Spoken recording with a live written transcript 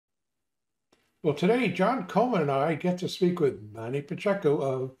Well, today, John Coleman and I get to speak with Manny Pacheco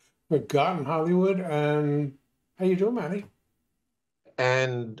of Forgotten Hollywood. And how you doing, Manny?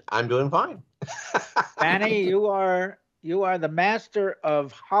 And I'm doing fine. Manny, you are the master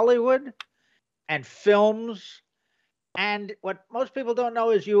of Hollywood and films, and what most people don't know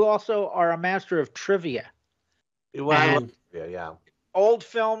is you also are a master of trivia. Well, I love And Mm. yeah, yeah. old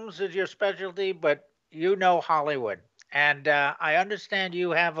films is your specialty, but you know Hollywood. And I understand you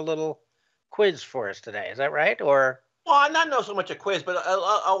have a little quiz for us today. Is that right? Or Well, I'm not so much a quiz, but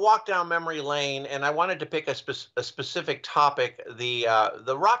a walk down memory lane, and I wanted to pick a specific topic: the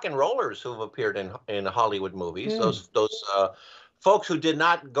rock and rollers who've appeared in Hollywood movies. Mm. Those folks who did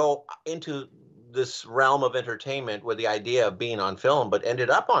not go into this realm of entertainment with the idea of being on film, but ended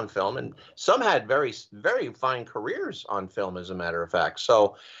up on film, and some had very fine careers on film, as a matter of fact.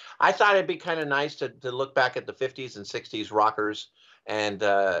 So, I thought it'd be kind of nice to look back at the '50s and '60s rockers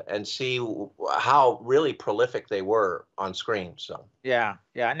and see how really prolific they were on screen. So yeah,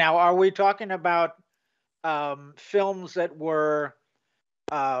 yeah. Now, are we talking about films that were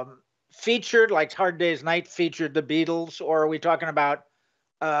featured, like Hard Day's Night featured the Beatles, or are we talking about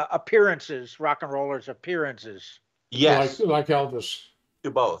appearances, rock and rollers appearances? Like yes, like Elvis. do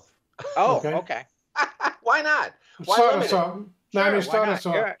both. Oh, Okay. okay. Why not? Why Start limit us it? off. Manny, Sure, why start not? us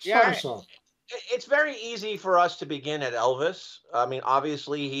off. Yeah, Start right. us off. It's very easy for us to begin at Elvis. I mean,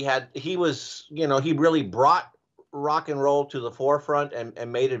 obviously he was, he really brought rock and roll to the forefront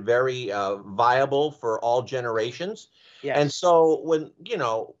and made it very viable for all generations. And Yes. so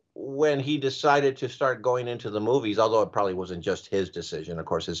when he decided to start going into the movies, although it probably wasn't just his decision, of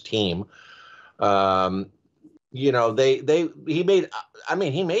course, his team, um, they he made, I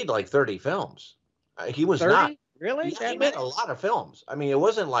mean, he made like 30 films. He was not. 30? Really? Yeah, he That made a many? lot of films. I mean, it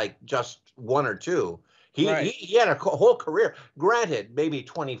wasn't like just one or two. He he, Right. he had a whole career. Granted, maybe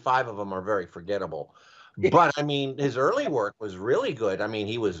 25 of them are very forgettable. But I mean, his early work was really good. I mean,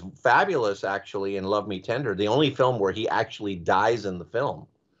 he was fabulous actually in Love Me Tender, the only film where he actually dies in the film.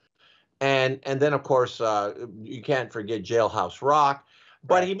 And then of course you can't forget Jailhouse Rock.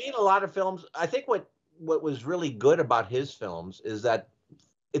 But Right. he made a lot of films. I think what was really good about his films is that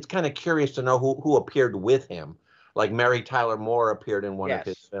it's kind of curious to know who appeared with him. Like Mary Tyler Moore appeared in one of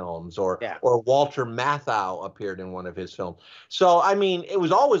his Yes. films, or Yeah. or Walter Matthau appeared in one of his films. So I mean, it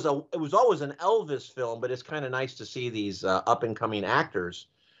was always an Elvis film, but it's kind of nice to see these up and coming actors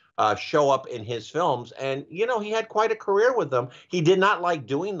show up in his films. And he had quite a career with them. He did not like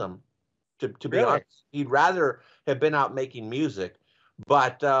doing them, to be Really? honest. He'd rather have been out making music,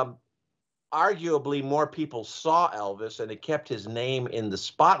 but arguably more people saw Elvis and it kept his name in the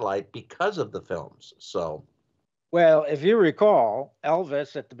spotlight because of the films. So, Well, if you recall,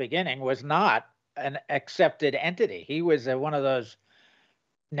 Elvis at the beginning was not an accepted entity. He was one of those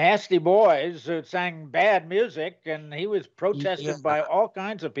nasty boys who sang bad music, and he was yeah. protested by all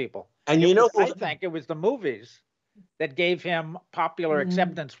kinds of people. And It was, who? I think, it was the movies that gave him popular Mm.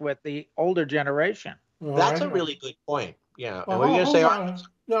 acceptance with the older generation. All That's right. a really good point. Yeah. And Well, what are you going to hold say, Art? on.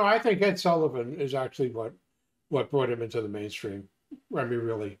 No, I think Ed Sullivan is actually what brought him into the mainstream. I mean,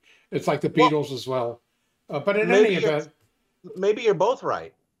 really, it's like the Well, Beatles as well. But in any maybe you're event, maybe you're both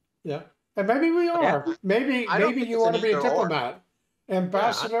right. yeah, and maybe we Yeah. are. Maybe I don't maybe think you it's want an to be a either or. diplomat, Yeah.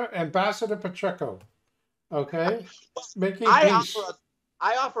 Ambassador Pacheco. Okay, making I offer peace. a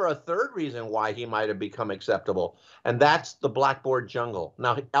I offer a third reason why he might have become acceptable, and that's the Blackboard Jungle.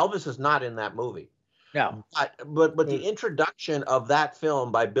 Now, Elvis is not in that movie. No. But Uh, the introduction of that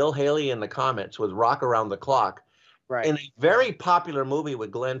film by Bill Haley and the Comets with Rock Around the Clock Right. in a very popular movie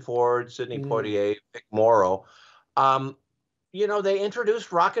with Glenn Ford, Sidney mm, Poitier, Vic Morrow, um, they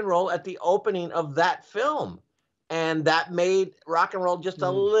introduced rock and roll at the opening of that film, and that made rock and roll just a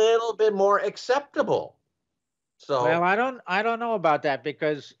mm, little bit more acceptable. Well, So I don't know about that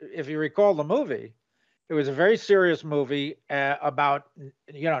because if you recall the movie, it was a very serious movie about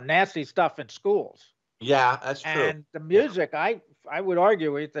nasty stuff in schools. yeah, that's true. And the Yeah. music, I would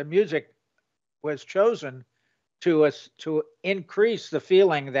argue it, the music was chosen to us to increase the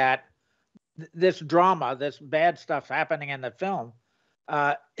feeling that this drama, this bad stuff happening in the film,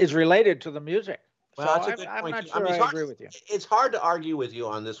 is related to the music. Well, So that's a I'm good I'm point not too. I sure mean, I agree with you. it's hard to argue with you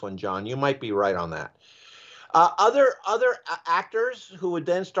on this one, John. You might be right on that. Other actors who would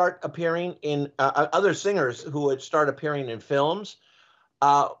then start appearing in other singers who would start appearing in films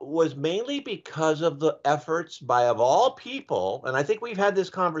was mainly because of the efforts by, of all people, and I think we've had this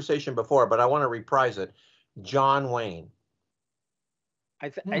conversation before, but I want to reprise it. John Wayne.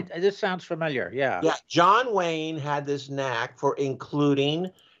 mm, This sounds familiar. Yeah. Yeah, John Wayne had this knack for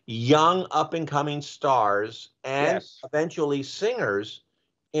including young up and coming stars and Yes. eventually singers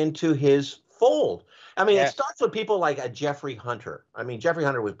into his fold. I mean, it Yes. starts with people like a Jeffrey Hunter. I mean, Jeffrey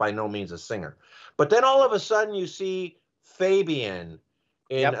Hunter was by no means a singer, but then all of a sudden you see Fabian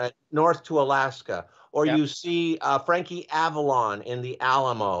in Yep. North to Alaska, or Yep. you see Frankie Avalon in The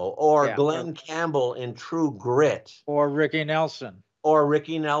Alamo, or Yeah. Glenn Campbell in True Grit, Or Ricky Nelson. or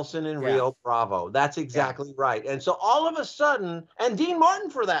Ricky Nelson in Yeah. Rio Bravo. That's exactly right. And so all of a sudden, and Dean Martin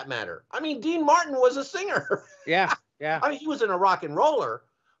for that matter. I mean, Dean Martin was a singer. Yeah. Yeah. I mean, he was in a rock and roller,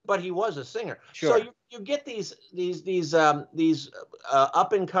 but he was a singer. Sure. So you get these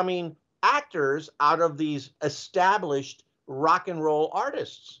up and coming actors out of these established rock and roll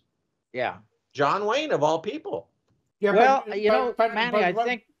artists. Yeah. John Wayne of all people. Yeah, Well, but Manny, I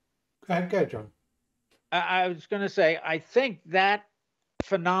think go ahead, John. I was going to say, I think that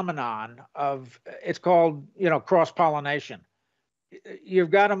phenomenon of it's called, cross pollination.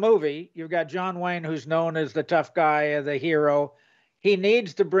 You've got a movie, you've got John Wayne, who's known as the tough guy, the hero. He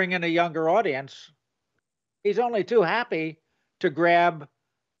needs to bring in a younger audience. He's only too happy to grab,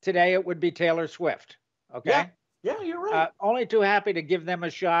 today it would be Taylor Swift. Okay. Yeah, you're right. Only too happy to give them a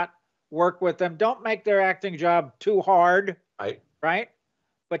shot, work with them. Don't make their acting job too hard. Right.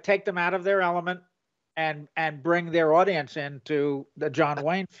 But take them out of their element and bring their audience into the John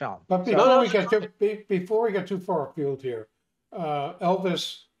Wayne film. But before we get too far afield here,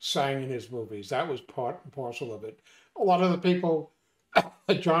 Elvis sang in his movies. That was part and parcel of it. A lot of the people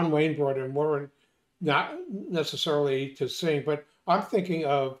that John Wayne brought in weren't not necessarily to sing, but I'm thinking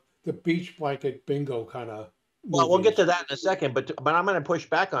of the beach blanket bingo kind of. Well, we'll get to that in a second, but I'm going to push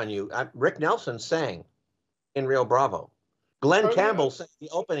back on you. Rick Nelson sang in Rio Bravo. Glenn Campbell sang the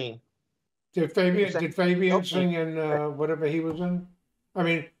opening. Did Fabian sing in whatever he was in? I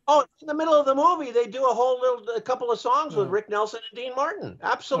mean, in the middle of the movie, they do a couple of songs with Rick Nelson and Dean Martin.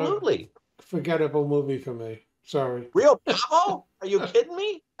 Absolutely. Forgettable movie for me. Sorry. Rio Bravo? Are you kidding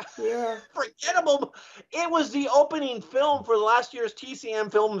me? Yeah. Forgettable. It was the opening film for last year's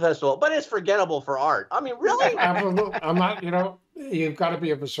TCM Film Festival, but it's forgettable for art. I mean, really? Absolutely. I'm not, you've got to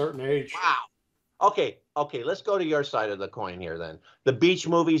be of a certain age. Wow. Okay, let's go to your side of the coin here then. The beach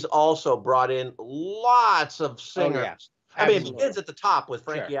movies also brought in lots of singers. Oh, yeah. I mean, it begins at the top with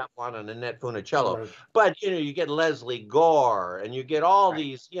Frankie Avalon and Annette Funicello, Right. but you get Leslie Gore, and you get all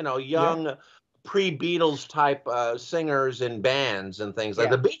these young pre-Beatles type singers and bands and things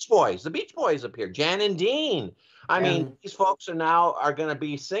like the Beach Boys. The Beach Boys appear. Jan and Dean. I mean, these folks are going to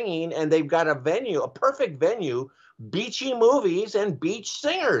be singing, and they've got a perfect venue, beachy movies and beach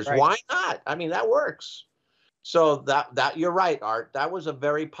singers. Right. Why not? I mean, that works. So that you're right, Art. That was a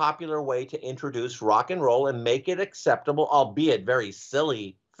very popular way to introduce rock and roll and make it acceptable, albeit very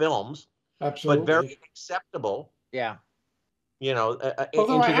silly films, Absolutely, but very acceptable. Yeah.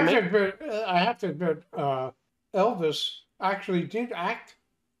 Although I have to admit, Elvis actually did act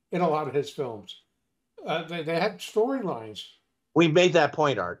in a lot of his films. They had storylines. We made that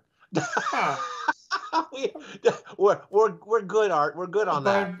point, Art. We're good, Art. We're good on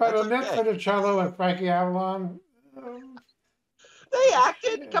that. But Annette Funicello and Frankie Avalon, they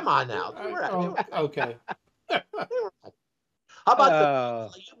acted. Come on now. Okay. How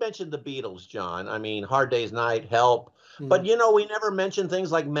about you mentioned the Beatles, John? I mean, Hard Day's Night, Help. But we never mentioned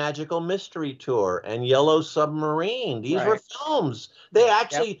things like Magical Mystery Tour and Yellow Submarine. These were films. They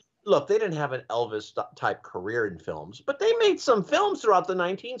actually look. They didn't have an Elvis type career in films, but they made some films throughout the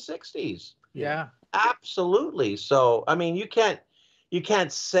 1960s. Yeah. Absolutely. So, I mean, you can't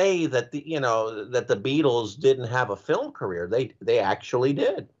say that that the Beatles didn't have a film career. They actually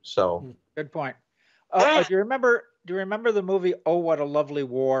did. So, good point. Do you remember the movie Oh, What a Lovely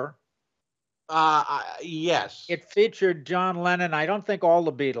War? Yes. It featured John Lennon. I don't think all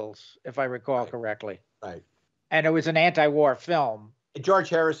the Beatles, if I recall correctly. Right. And it was an anti-war film. George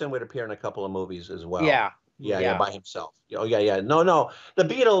Harrison would appear in a couple of movies as well. Yeah, by himself. Oh, yeah. No. The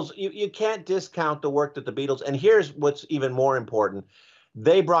Beatles, you can't discount the work that the Beatles, and here's what's even more important.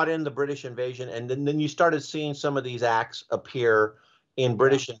 They brought in the British invasion, and then you started seeing some of these acts appear in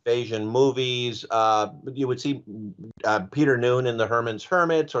British invasion movies. You would see Peter Noone in the Herman's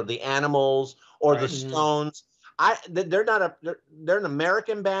Hermits, or the Animals, or the Stones. They're an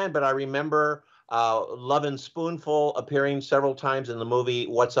American band, but I remember Lovin' Spoonful appearing several times in the movie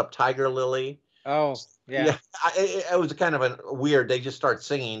What's Up, Tiger Lily? Oh, yeah. It was kind of a weird. They just start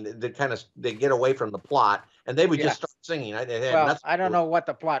singing. They get away from the plot, and they would just start singing. I don't know what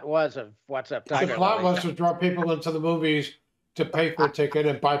the plot was of What's Up, Tiger Lily. The plot was to draw people into the movies to pay for a ticket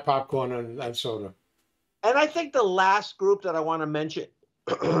and buy popcorn and soda. And I think the last group that I want to mention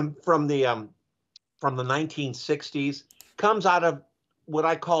from the 1960s comes out of what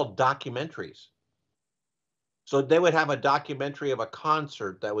I call documentaries. So they would have a documentary of a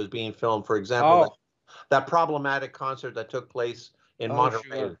concert that was being filmed. For example, Oh, that problematic concert that took place in oh,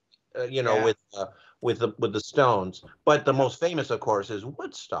 Monterey, sure. you know, Yeah, with the Stones. But the yeah, most famous, of course, is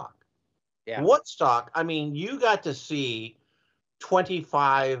Woodstock. yeah, Woodstock. I mean, you got to see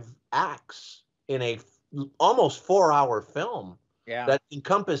 25 acts in a almost 4 hour film yeah. that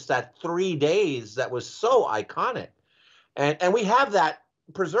encompassed that 3 days that was so iconic. And we have that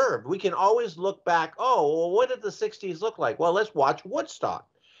preserved. We can always look back, oh, well, what did the 60s look like? Well, let's watch Woodstock.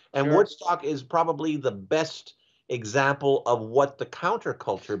 And Sure. Woodstock is probably the best example of what the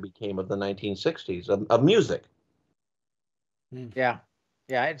counterculture became of the 1960s of music. Mm. Yeah.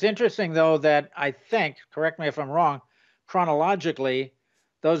 Yeah. It's interesting, though, that I think, correct me if I'm wrong, chronologically,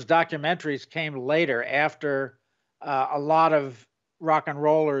 those documentaries came later after a lot of rock and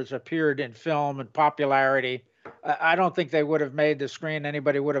rollers appeared in film and popularity. I don't think they would have made the screen,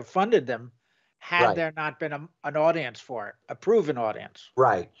 anybody would have funded them had Right. there not been an audience for it, a proven audience.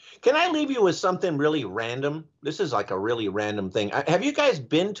 Right. Can I leave you with something really random? This is like a really random thing. Have you guys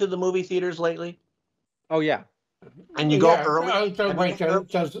been to the movie theaters lately? Oh, yeah. And you go Yeah. early? So Have you wait, gone early?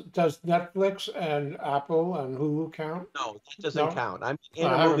 does Netflix and Apple and Hulu count? No, that doesn't No, count. I'm in a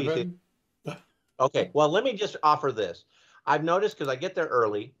I haven't movie theater. been. Okay, well, let me just offer this. I've noticed because I get there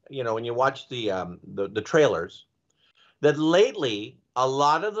early, you know, when you watch the trailers, that lately a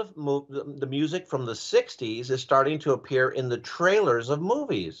lot of the music from the '60s is starting to appear in the trailers of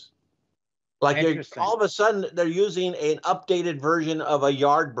movies. Like you're Interesting. all of a sudden they're using an updated version of a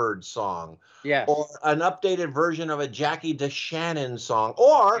Yardbird song, Yes. or an updated version of a Jackie DeShannon song,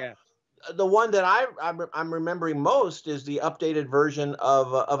 or Yeah. the one that I'm remembering most is the updated version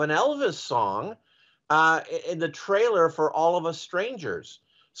of an Elvis song in the trailer for All of Us Strangers.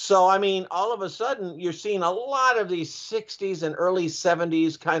 So I mean, all of a sudden you're seeing a lot of these '60s and early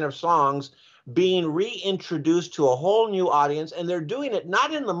 '70s kind of songs being reintroduced to a whole new audience, and they're doing it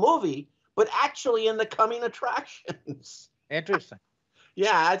not in the movie, but actually in the coming attractions. Interesting.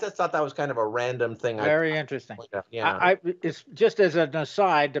 Yeah, I just thought that was kind of a random thing. Very interesting. Point out. Yeah. It's just as an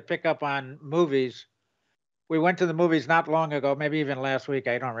aside to pick up on movies. We went to the movies not long ago, maybe even last week.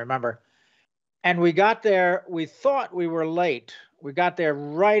 I don't remember. And we got there. We thought we were late. We got there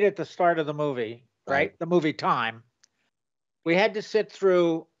right at the start of the movie, Right. right? The movie time. We had to sit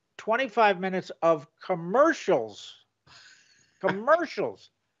through 25 minutes of commercials,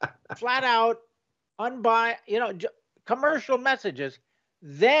 flat out, commercial messages.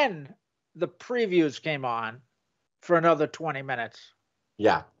 Then the previews came on for another 20 minutes.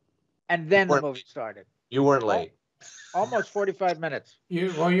 Yeah. And You then the weren't, movie started. you weren't Al- late. Almost 45 minutes You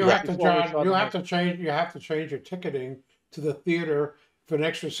Yeah. have to, before we John. saw the movie. You have to change your ticketing to the theater for an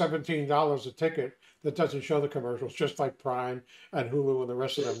extra $17 a ticket that doesn't show the commercials, just like Prime and Hulu and the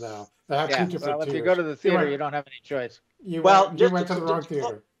rest of them now. They have two Yeah. different Well, if you go tiers. to the theater, you don't have any choice. Well, You just went to the wrong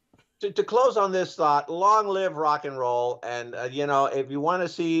theater. to close on this thought, long live rock and roll. And, you know, if you want to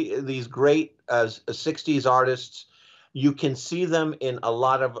see these great '60s artists, you can see them in a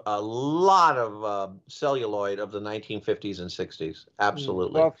lot of celluloid of the 1950s and '60s.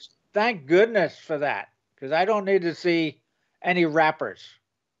 Absolutely. Well, thank goodness for that, because I don't need to see any rappers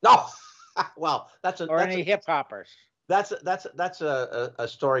No. Well, or any hip hoppers. that's a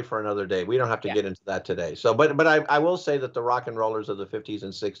story for another day. We don't have to Yeah. get into that today. So, but I will say that the rock and rollers of the '50s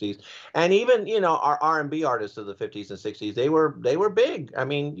and '60s, and even our R&B artists of the '50s and '60s, they were big. I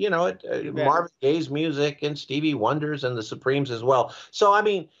mean, You bet. Marvin Gaye's music and Stevie Wonder's and the Supremes as well. So, I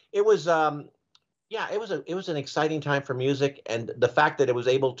mean, it was yeah, it was an exciting time for music, and the fact that it was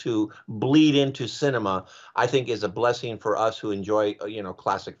able to bleed into cinema, I think, is a blessing for us who enjoy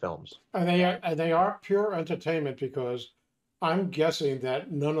classic films. Yeah. And they are pure entertainment because I'm guessing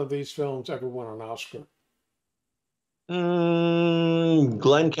that none of these films ever won an Oscar.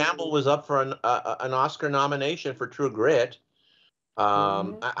 Glenn Campbell was up for an Oscar nomination for True Grit.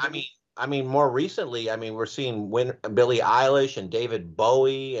 Mhm. I mean, more recently, I mean, we're seeing Billie Eilish and David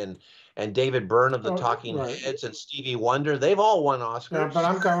Bowie and David Byrne of the Oh, Talking right. Heads and Stevie Wonder. They've all won Yeah, but Oscars.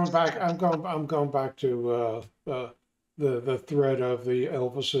 I'm going back. I'm going back to the thread of the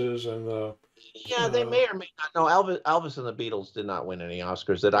Elvises and the Yeah, they uh, may or may not. No, Elvis and the Beatles did not win any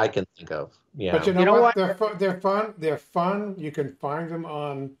Oscars that I Yeah. can think of. But Yeah. you You know know what? what? They're fun. They're fun. You can find them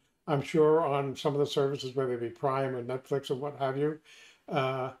on, I'm sure, on some of the services, whether it be Prime or Netflix or what have you.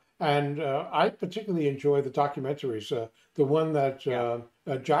 And I particularly enjoy the documentaries. The one that Yeah.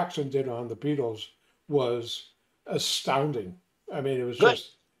 Jackson did on the Beatles was astounding. I mean, it was Good.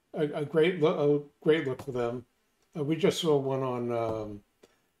 just a great look for them. We just saw one on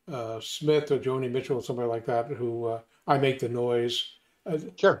Smith or Joni Mitchell or somebody like that, who I Make the Noise.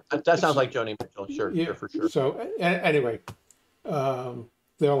 Sure, that sounds like Joni Mitchell. Sure, yeah, sure, for sure. So anyway,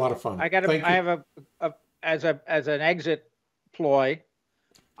 they're a lot of fun. I have as an exit ploy,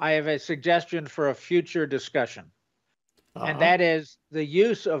 I have a suggestion for a future discussion. And that is the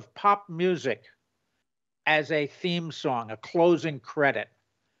use of pop music as a theme song, a closing credit,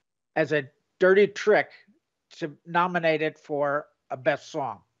 as a dirty trick to nominate it for a best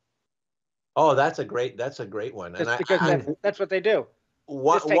song. Oh, that's a great one. Just because that's what they do.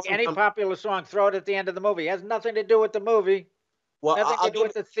 Just take any popular song, throw it at the end of the movie. It has nothing to do with the movie. Well, nothing to do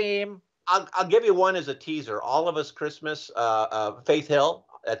with the theme. I'll give you one as a teaser. All of Us Christmas, Faith Hill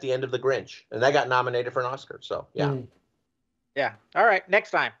at the end of The Grinch, and that got nominated for an Oscar. So yeah. Yeah. All right.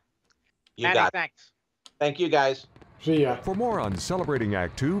 Next time. You got it. Thanks. Thank you, guys. See ya. For more on Celebrating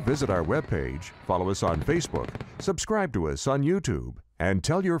Act Two, visit our webpage, follow us on Facebook, subscribe to us on YouTube, and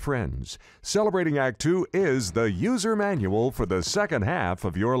tell your friends. Celebrating Act Two is the user manual for the second half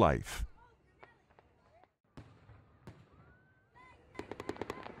of your life.